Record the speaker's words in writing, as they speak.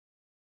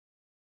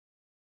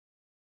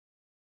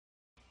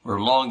We're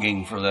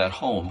longing for that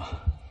home.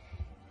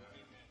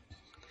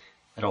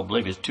 I don't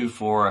believe it's too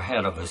far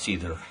ahead of us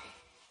either.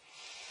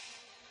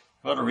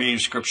 I want to read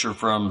scripture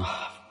from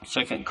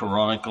 2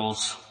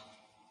 Chronicles,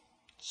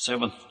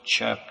 7th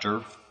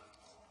chapter,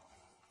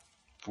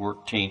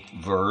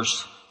 14th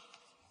verse.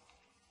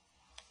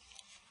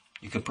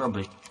 You could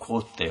probably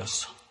quote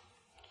this.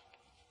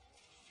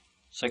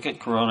 2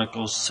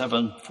 Chronicles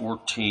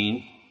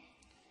 7:14.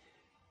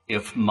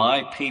 If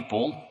my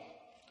people,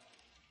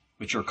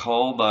 which are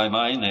called by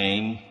my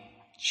name,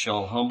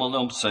 shall humble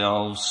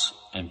themselves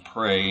and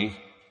pray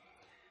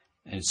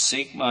and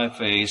seek my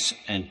face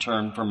and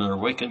turn from their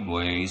wicked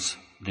ways,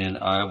 then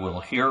I will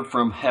hear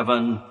from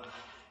heaven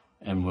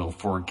and will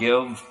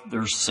forgive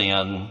their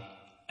sin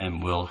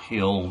and will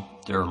heal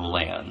their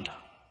land.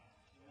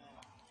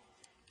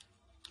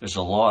 There's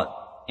a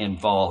lot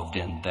involved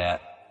in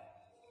that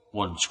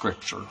one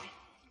scripture.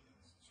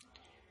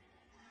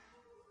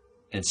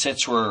 And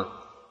since we're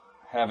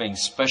having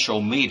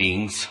special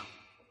meetings,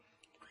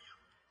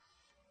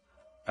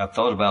 I've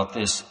thought about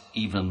this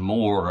even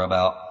more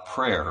about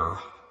prayer.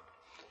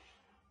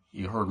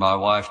 You heard my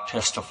wife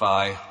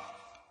testify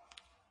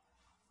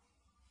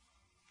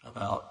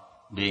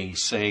about being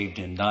saved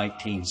in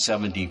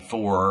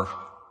 1974.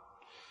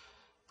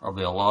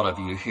 Probably a lot of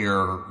you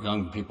here,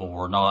 young people,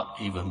 were not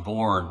even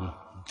born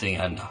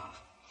then.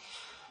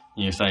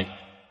 You think,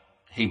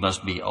 he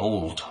must be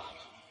old.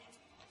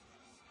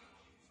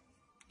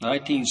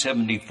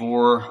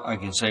 1974, I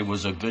can say,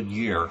 was a good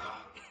year.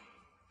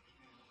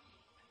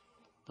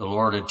 The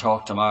Lord had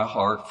talked to my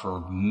heart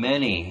for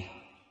many,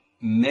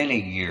 many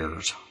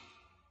years.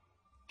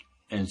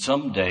 And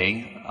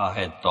someday, I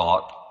had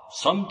thought,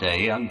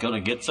 someday I'm going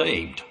to get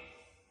saved.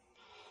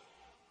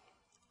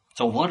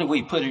 So why do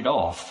we put it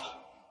off?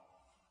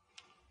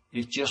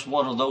 It's just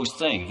one of those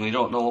things. We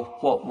don't know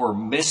what we're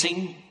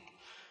missing.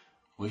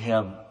 We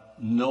have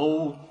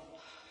no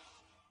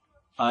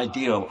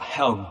idea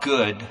how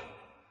good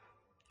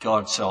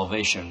God's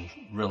salvation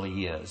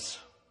really is.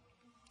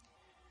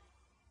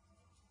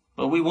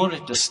 But we want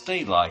it to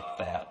stay like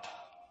that.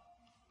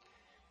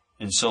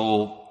 And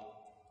so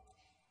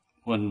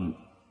when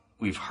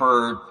we've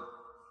heard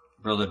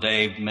Brother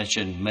Dave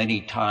mention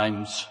many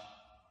times,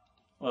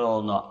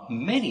 well, not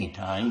many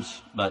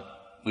times, but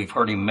we've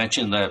heard him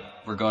mention that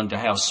we're going to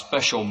have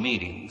special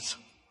meetings,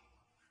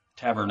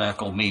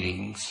 tabernacle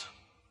meetings.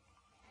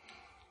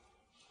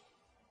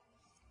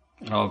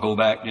 And I'll go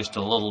back just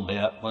a little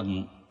bit.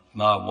 When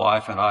my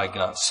wife and I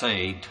got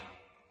saved,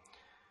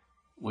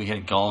 we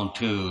had gone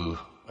to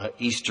an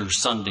Easter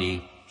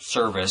Sunday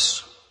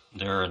service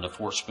there in the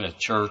Fort Smith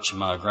Church.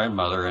 My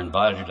grandmother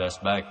invited us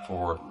back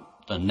for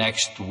the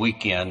next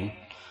weekend.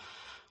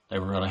 They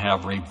were going to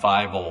have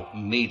revival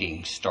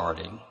meetings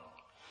starting.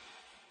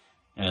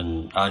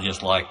 And I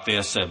just like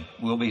this said,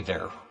 we'll be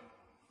there.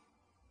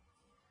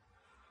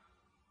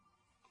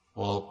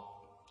 Well,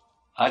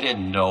 I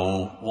didn't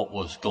know what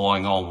was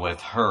going on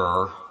with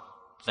her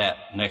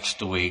that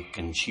next week,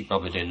 and she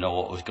probably didn't know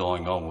what was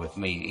going on with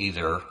me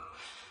either.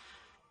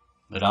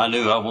 But I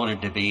knew I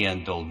wanted to be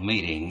in those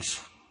meetings.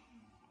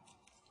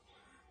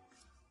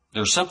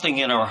 There's something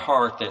in our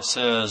heart that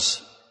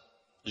says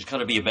there's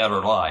going to be a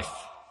better life.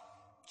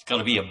 It's going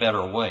to be a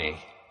better way.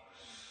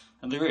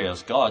 And there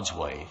is, God's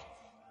way.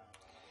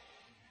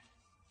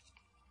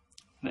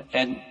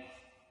 And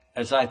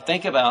as I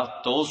think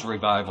about those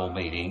revival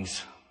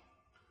meetings,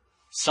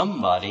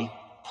 somebody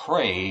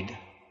prayed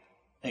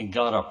and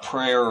got a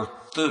prayer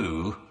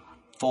through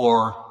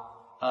for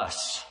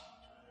us.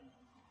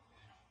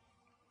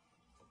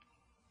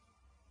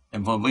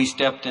 And when we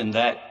stepped in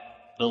that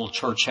little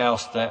church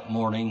house that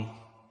morning,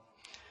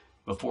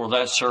 before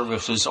that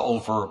service was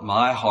over,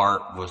 my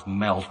heart was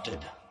melted.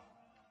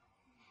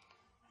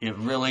 It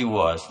really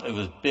was. It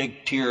was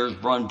big tears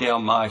run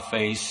down my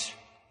face.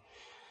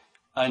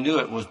 I knew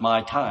it was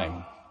my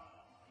time.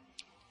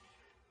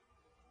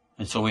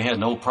 And so we had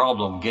no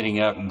problem getting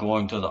up and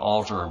going to the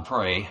altar and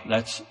pray.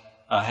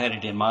 I had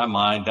it in my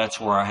mind, that's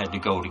where I had to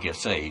go to get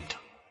saved.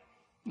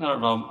 I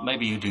don't know,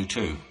 maybe you do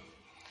too.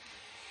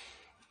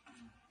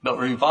 But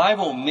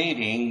revival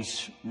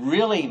meetings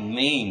really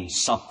mean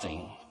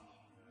something.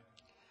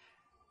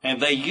 And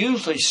they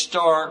usually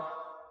start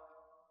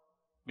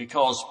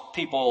because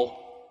people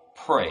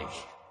pray.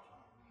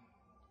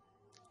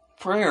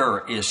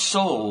 Prayer is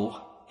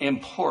so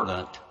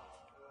important.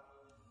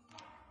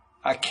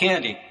 I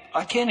can't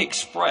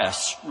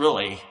express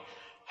really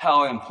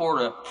how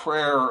important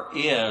prayer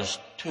is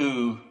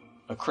to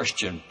a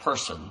Christian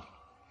person.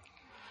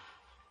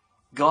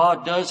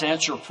 God does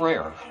answer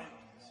prayer.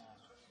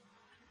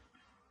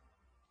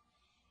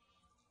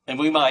 And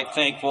we might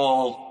think,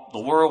 well, the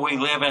world we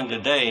live in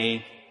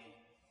today,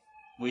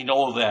 we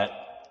know that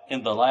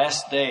in the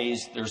last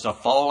days there's a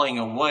falling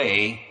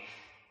away,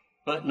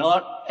 but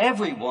not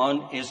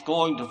everyone is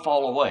going to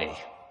fall away.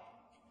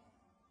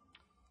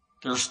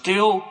 There's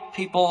still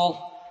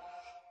people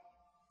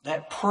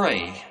that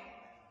pray,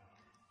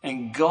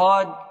 and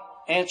God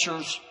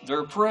answers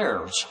their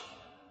prayers.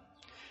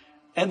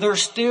 And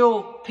there's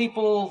still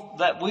people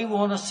that we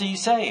want to see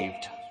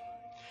saved.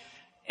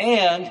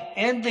 And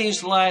in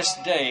these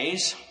last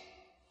days,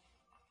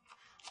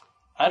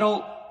 I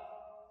don't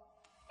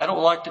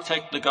like to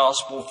take the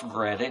gospel for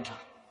granted.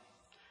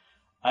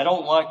 I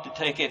don't like to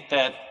take it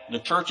that the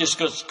church is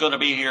going to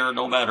be here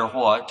no matter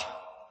what,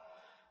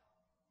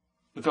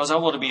 because I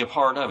want to be a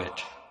part of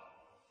it.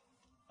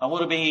 I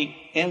want to be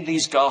in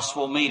these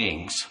gospel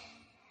meetings.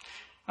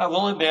 I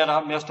will admit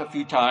I've missed a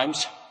few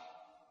times,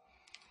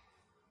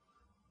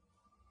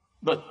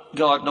 but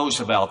God knows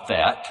about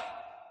that.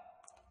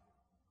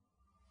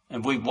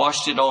 And we've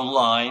watched it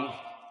online,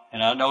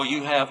 and I know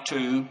you have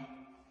too.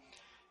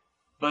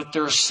 But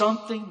there's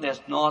something that's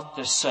not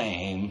the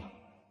same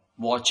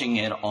watching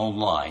it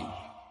online.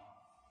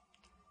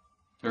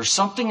 There's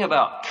something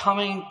about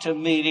coming to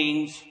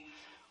meetings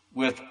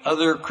with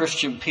other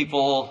Christian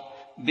people,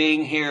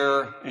 being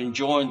here and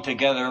joined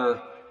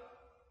together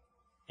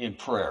in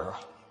prayer.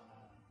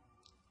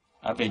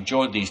 I've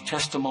enjoyed these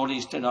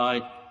testimonies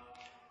tonight,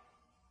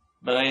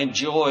 but I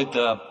enjoyed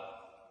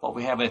what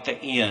we have at the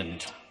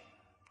end,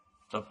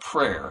 the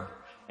prayer.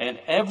 And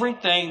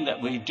everything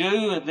that we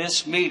do in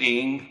this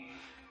meeting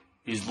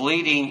is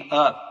leading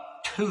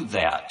up to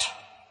that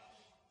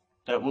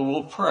we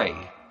will pray.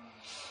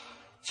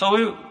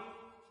 So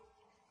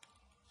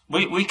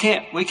we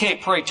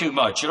can't pray too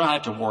much. You don't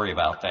have to worry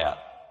about that.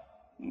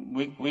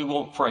 We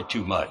won't pray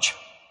too much.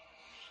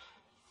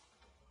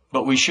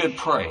 But we should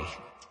pray.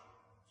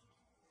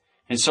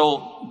 And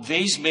so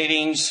these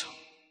meetings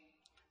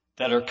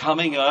that are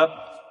coming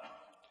up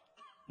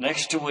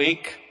next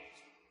week,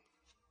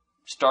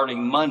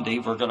 starting Monday,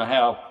 we're going to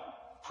have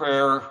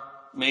prayer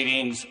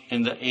meetings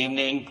in the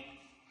evening.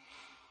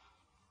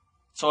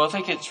 So I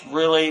think it's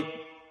really,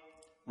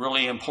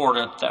 really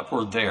important that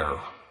we're there,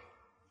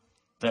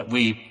 that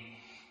we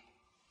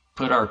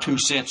put our 2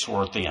 cents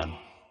worth in,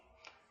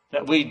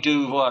 that we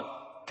do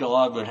what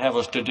God would have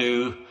us to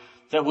do,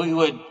 that we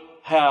would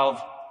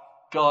have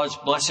God's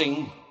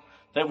blessing,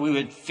 that we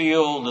would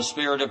feel the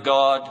Spirit of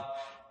God,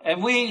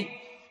 and we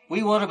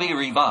want to be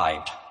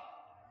revived.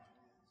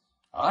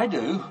 I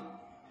do.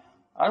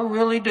 I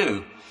really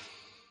do.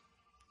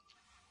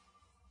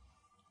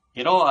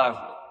 You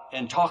know,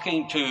 in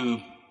talking to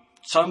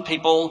some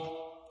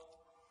people,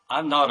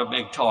 I'm not a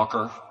big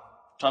talker.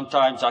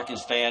 Sometimes I can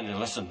stand and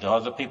listen to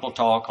other people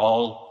talk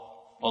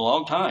a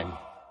long time.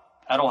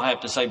 I don't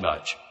have to say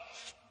much.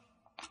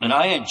 And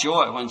I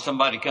enjoy it when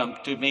somebody comes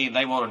to me and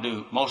they want to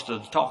do most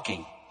of the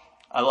talking.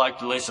 I like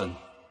to listen.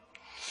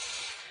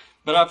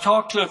 But I've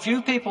talked to a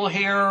few people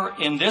here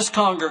in this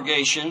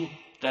congregation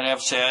that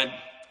have said,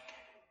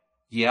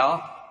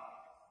 yeah,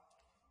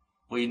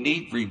 we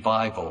need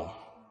revival.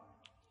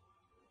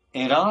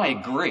 And I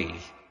agree.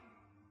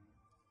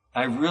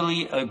 I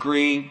really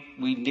agree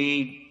we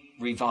need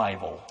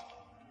revival.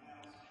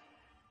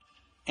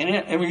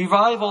 And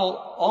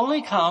revival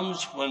only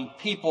comes when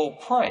people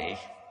pray.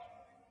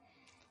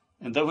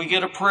 And then we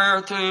get a prayer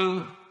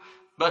through.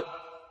 But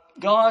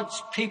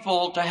God's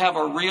people, to have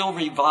a real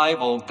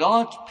revival,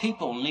 God's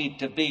people need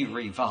to be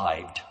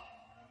revived.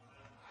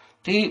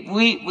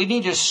 We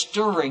need a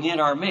stirring in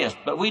our midst,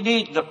 but we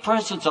need the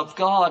presence of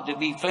God to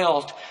be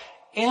felt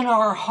in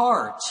our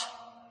hearts.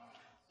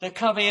 That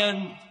come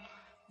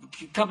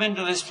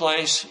into this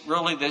place.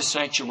 Really, this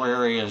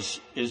sanctuary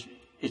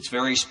it's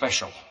very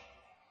special.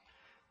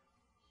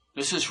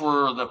 This is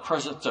where the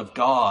presence of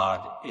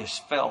God is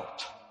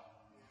felt.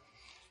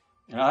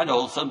 And I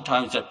know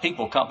sometimes that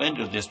people come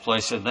into this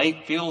place and they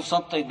feel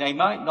something. They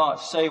might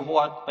not say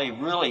what they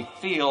really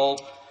feel,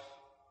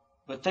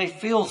 but they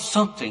feel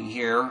something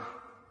here.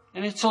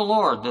 And it's the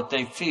Lord that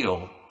they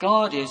feel.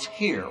 God is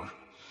here.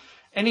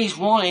 And He's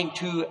wanting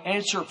to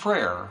answer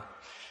prayer.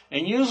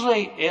 And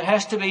usually it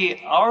has to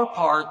be our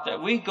part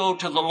that we go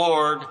to the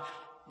Lord,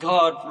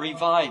 God,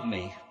 revive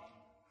me.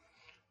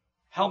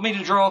 Help me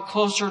to draw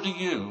closer to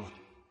you.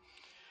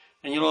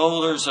 And you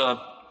know,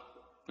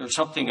 there's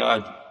something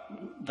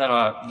that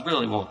I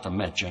really want to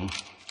mention.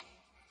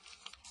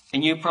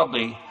 And you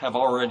probably have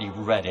already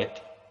read it.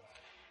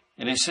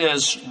 And it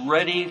says,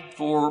 ready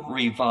for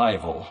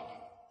revival.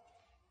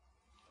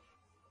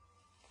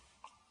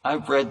 I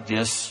read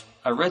this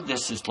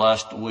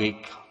last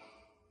week.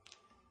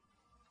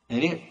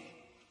 And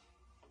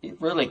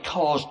it really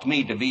caused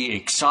me to be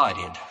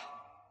excited.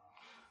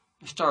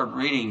 I started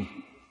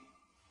reading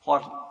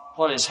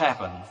what has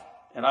happened.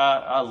 And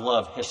I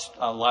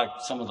like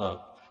some of the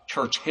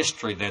church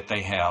history that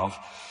they have.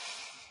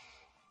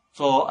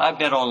 So I've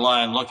been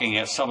online looking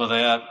at some of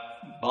that.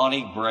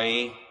 Bonnie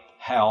Gray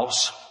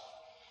house.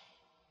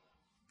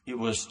 It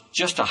was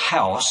just a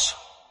house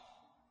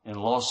in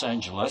Los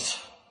Angeles.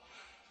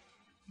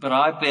 But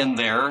I've been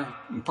there,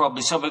 and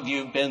probably some of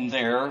you have been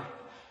there.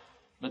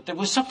 But there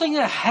was something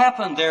that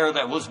happened there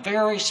that was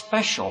very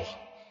special.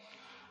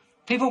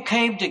 People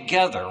came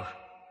together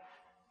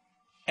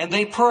and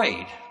they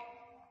prayed.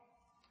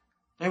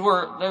 They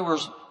were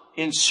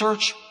in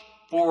search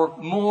for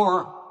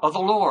more of the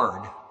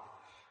Lord,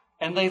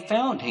 and they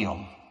found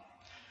Him.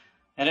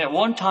 And at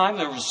one time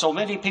there were so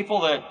many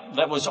people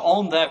that was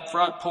on that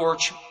front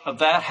porch of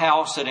that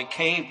house that it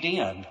caved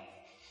in.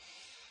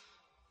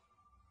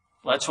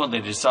 That's when they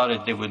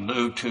decided they would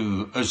move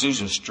to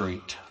Azusa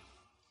Street.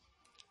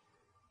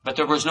 But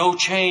there was no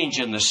change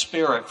in the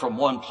spirit from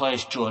one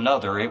place to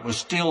another. It was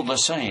still the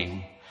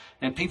same.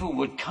 And people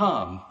would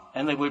come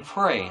and they would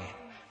pray.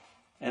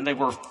 And they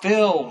were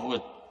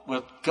filled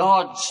with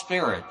God's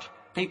Spirit.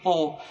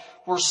 People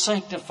were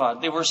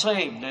sanctified. They were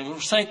saved. They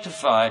were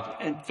sanctified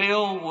and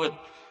filled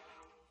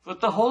with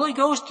the Holy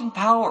Ghost and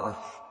power.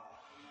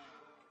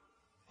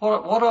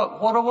 What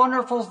a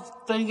wonderful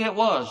thing it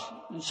was.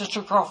 And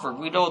Sister Crawford,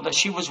 we know that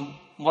she was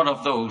one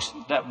of those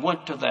that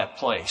went to that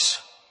place.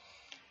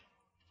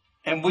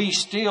 And we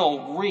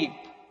still reap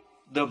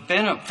the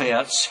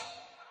benefits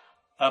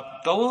of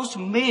those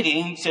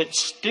meetings.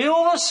 It's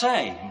still the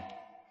same.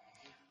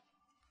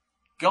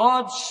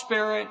 God's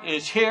Spirit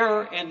is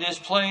here in this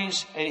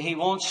place, and He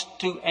wants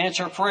to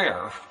answer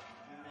prayer.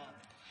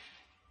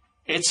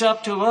 It's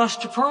up to us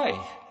to pray.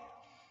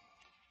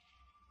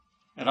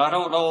 And I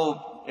don't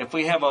know if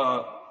we have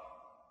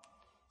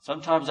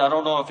sometimes I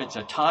don't know if it's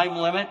a time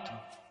limit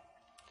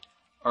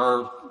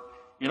or,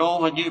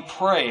 when you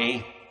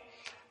pray,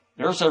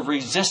 there's a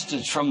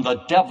resistance from the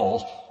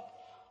devil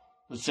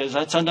that says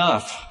that's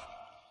enough.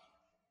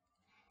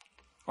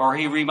 Or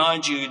he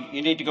reminds you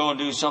need to go and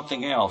do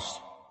something else.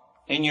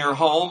 In your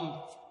home,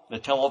 the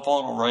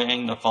telephone will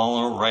ring, the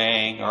phone will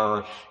ring,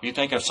 or you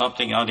think of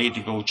something, I need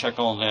to go check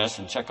on this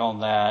and check on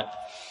that.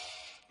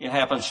 It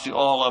happens to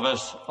all of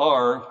us.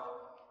 Or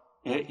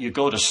you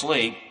go to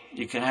sleep.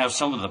 You can have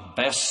some of the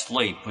best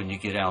sleep when you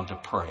get down to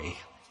pray.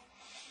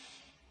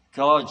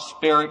 God's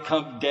Spirit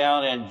comes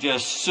down and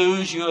just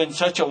soothes you in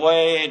such a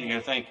way, and you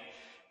think,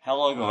 how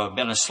long have I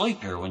been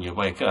asleep here when you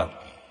wake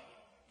up?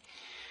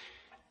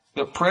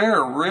 But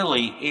prayer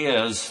really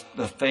is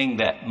the thing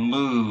that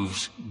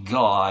moves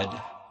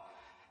God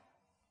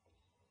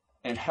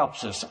and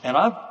helps us. And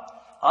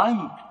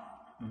I'm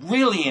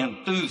really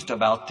enthused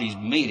about these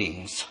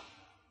meetings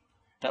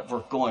that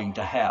we're going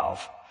to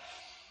have.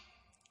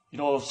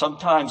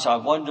 Sometimes I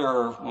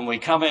wonder when we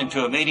come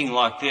into a meeting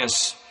like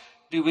this,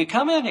 do we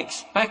come in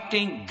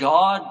expecting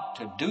God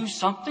to do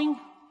something?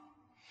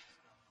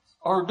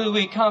 Or do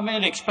we come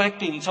in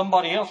expecting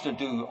somebody else to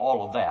do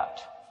all of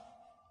that?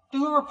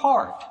 Do our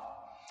part.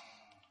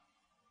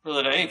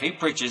 Brother Dave, he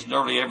preaches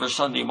nearly every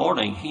Sunday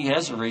morning. He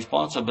has a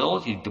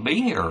responsibility to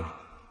be here.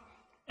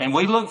 And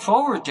we look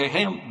forward to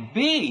him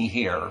being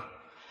here.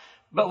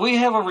 But we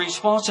have a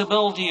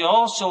responsibility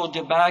also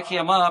to back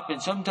him up. And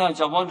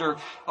sometimes I wonder,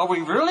 are we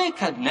really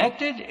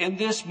connected in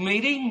this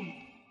meeting?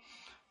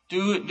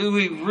 Do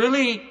we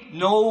really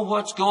know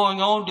what's going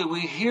on? Do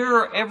we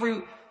hear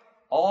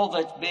all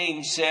that's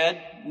being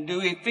said? Do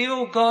we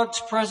feel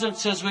God's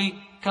presence as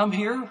we come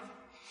here?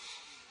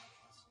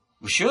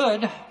 We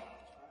should.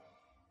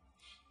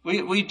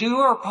 We do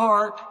our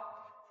part,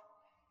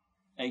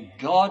 and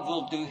God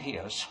will do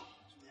His.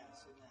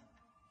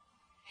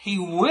 He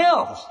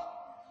will.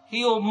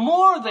 He'll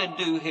more than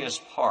do His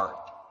part.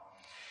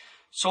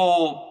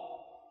 So,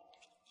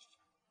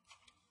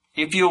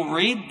 if you'll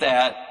read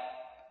that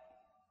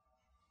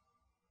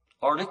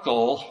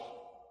article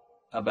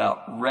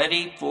about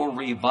Ready for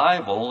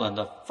Revival, and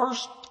the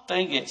first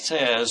thing it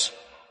says,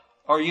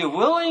 are you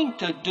willing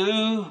to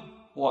do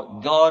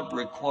what God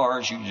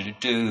requires you to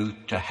do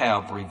to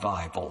have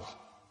revival?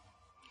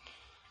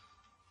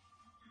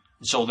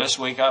 So this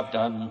week I've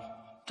done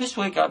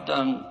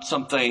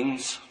some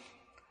things.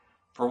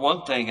 For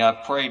one thing, I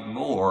prayed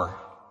more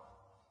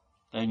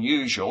than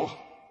usual.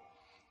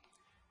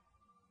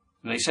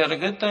 And they said a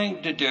good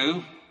thing to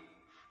do,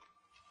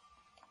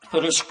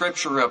 put a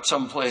scripture up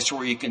someplace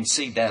where you can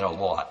see that a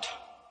lot.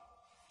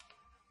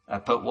 I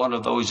put one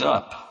of those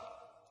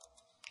up.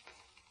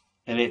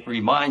 And it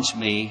reminds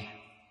me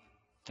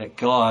that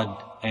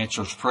God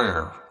answers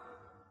prayer.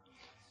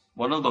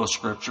 One of those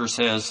scriptures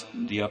says,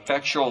 the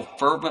effectual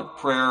fervent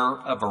prayer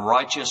of a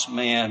righteous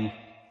man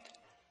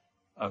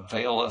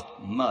availeth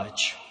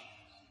much.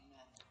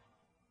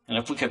 And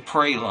if we could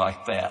pray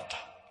like that,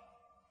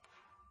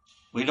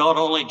 we not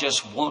only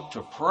just want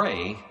to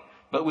pray,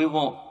 but we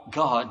want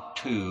God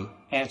to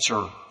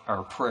answer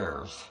our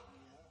prayers.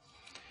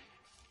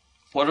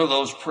 One of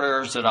those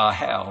prayers that I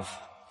have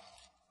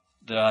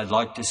that I'd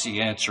like to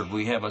see answered,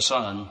 we have a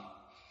son.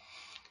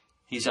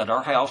 He's at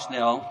our house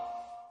now.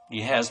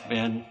 He has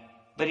been,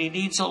 but he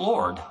needs the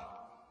Lord.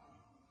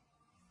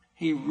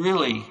 He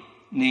really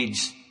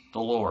needs the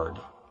Lord.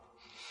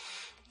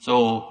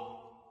 So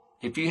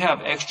if you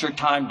have extra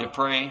time to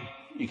pray,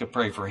 you can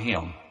pray for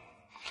him.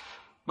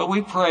 But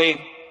we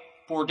pray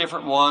for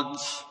different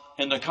ones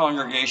in the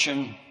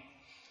congregation.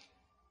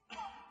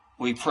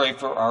 We pray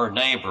for our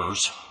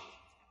neighbors.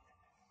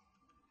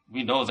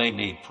 We know they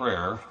need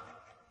prayer.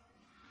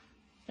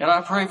 And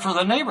I pray for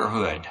the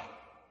neighborhood.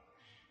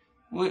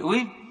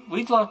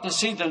 We'd like to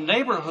see the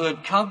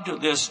neighborhood come to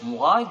this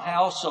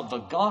lighthouse of the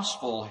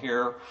gospel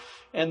here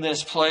in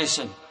this place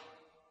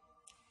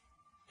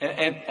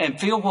and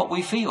feel what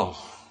we feel.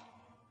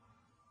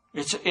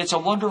 It's a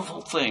wonderful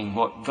thing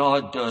what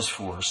God does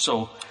for us.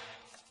 So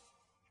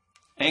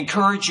I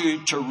encourage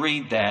you to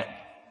read that,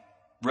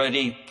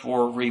 Ready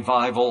for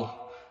Revival.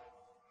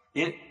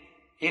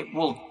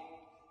 it'll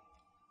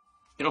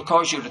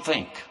cause you to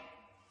think.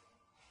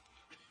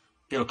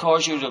 It'll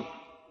cause you to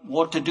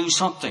want to do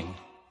something.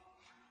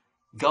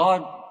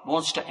 God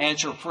wants to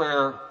answer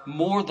prayer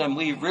more than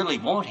we really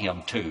want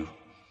him to.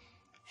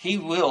 He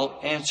will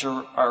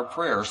answer our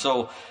prayer.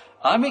 So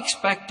I'm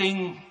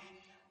expecting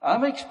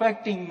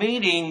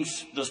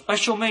meetings, the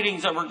special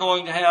meetings that we're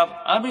going to have,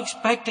 I'm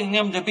expecting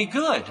them to be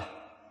good.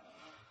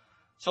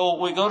 So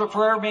we go to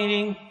prayer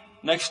meeting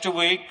next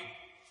week.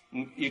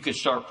 You could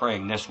start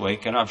praying this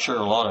week, and I'm sure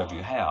a lot of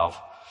you have.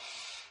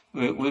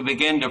 We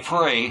begin to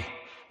pray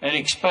and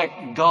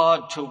expect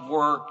God to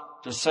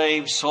work, to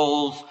save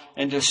souls,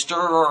 and to stir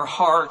our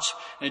hearts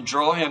and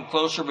draw him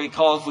closer,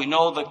 because we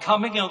know the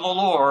coming of the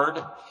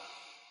Lord,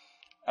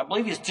 I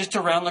believe, it's just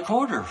around the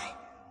corner.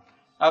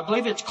 I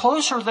believe it's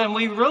closer than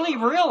we really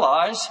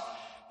realize.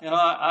 You know,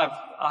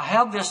 I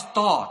have this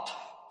thought.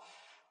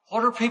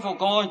 What are people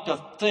going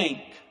to think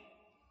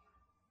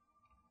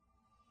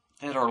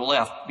that are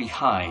left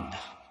behind?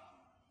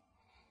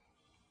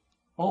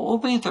 What will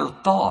be their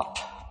thought?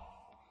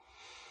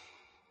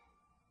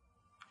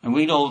 And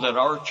we know that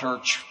our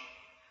church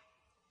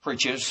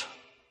preaches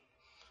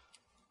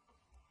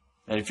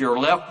that if you're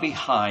left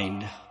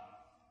behind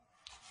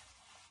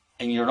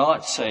and you're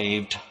not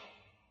saved,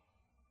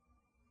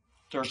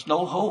 there's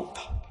no hope.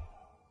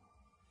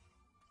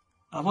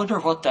 I wonder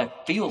what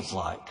that feels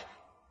like.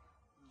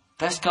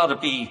 It's got to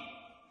be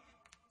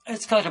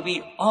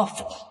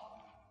awful.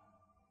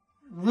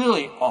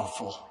 Really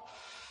awful.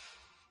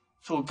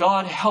 So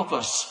God help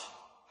us.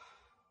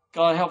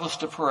 God help us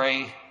to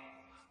pray.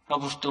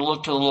 Help us to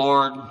look to the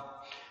Lord.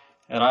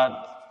 And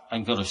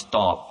I'm going to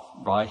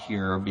stop right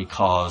here,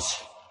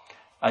 because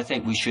I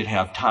think we should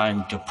have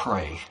time to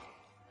pray.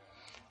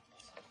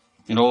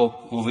 You know,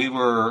 when we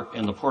were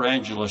in the Port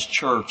Angeles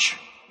church,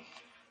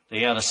 they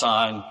had a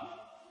sign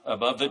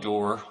above the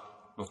door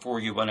before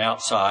you went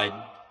outside,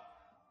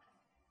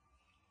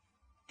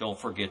 don't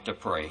forget to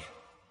pray.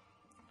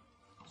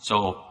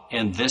 So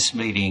in this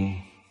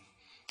meeting,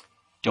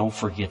 don't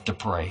forget to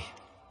pray.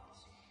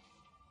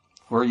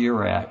 Where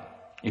you're at.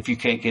 If you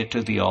can't get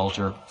to the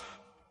altar,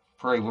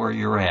 pray where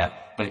you're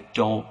at, but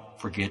don't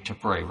forget to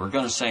pray. We're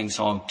going to sing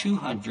Psalm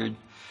 200,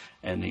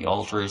 and the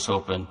altar is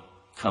open.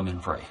 Come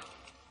and pray.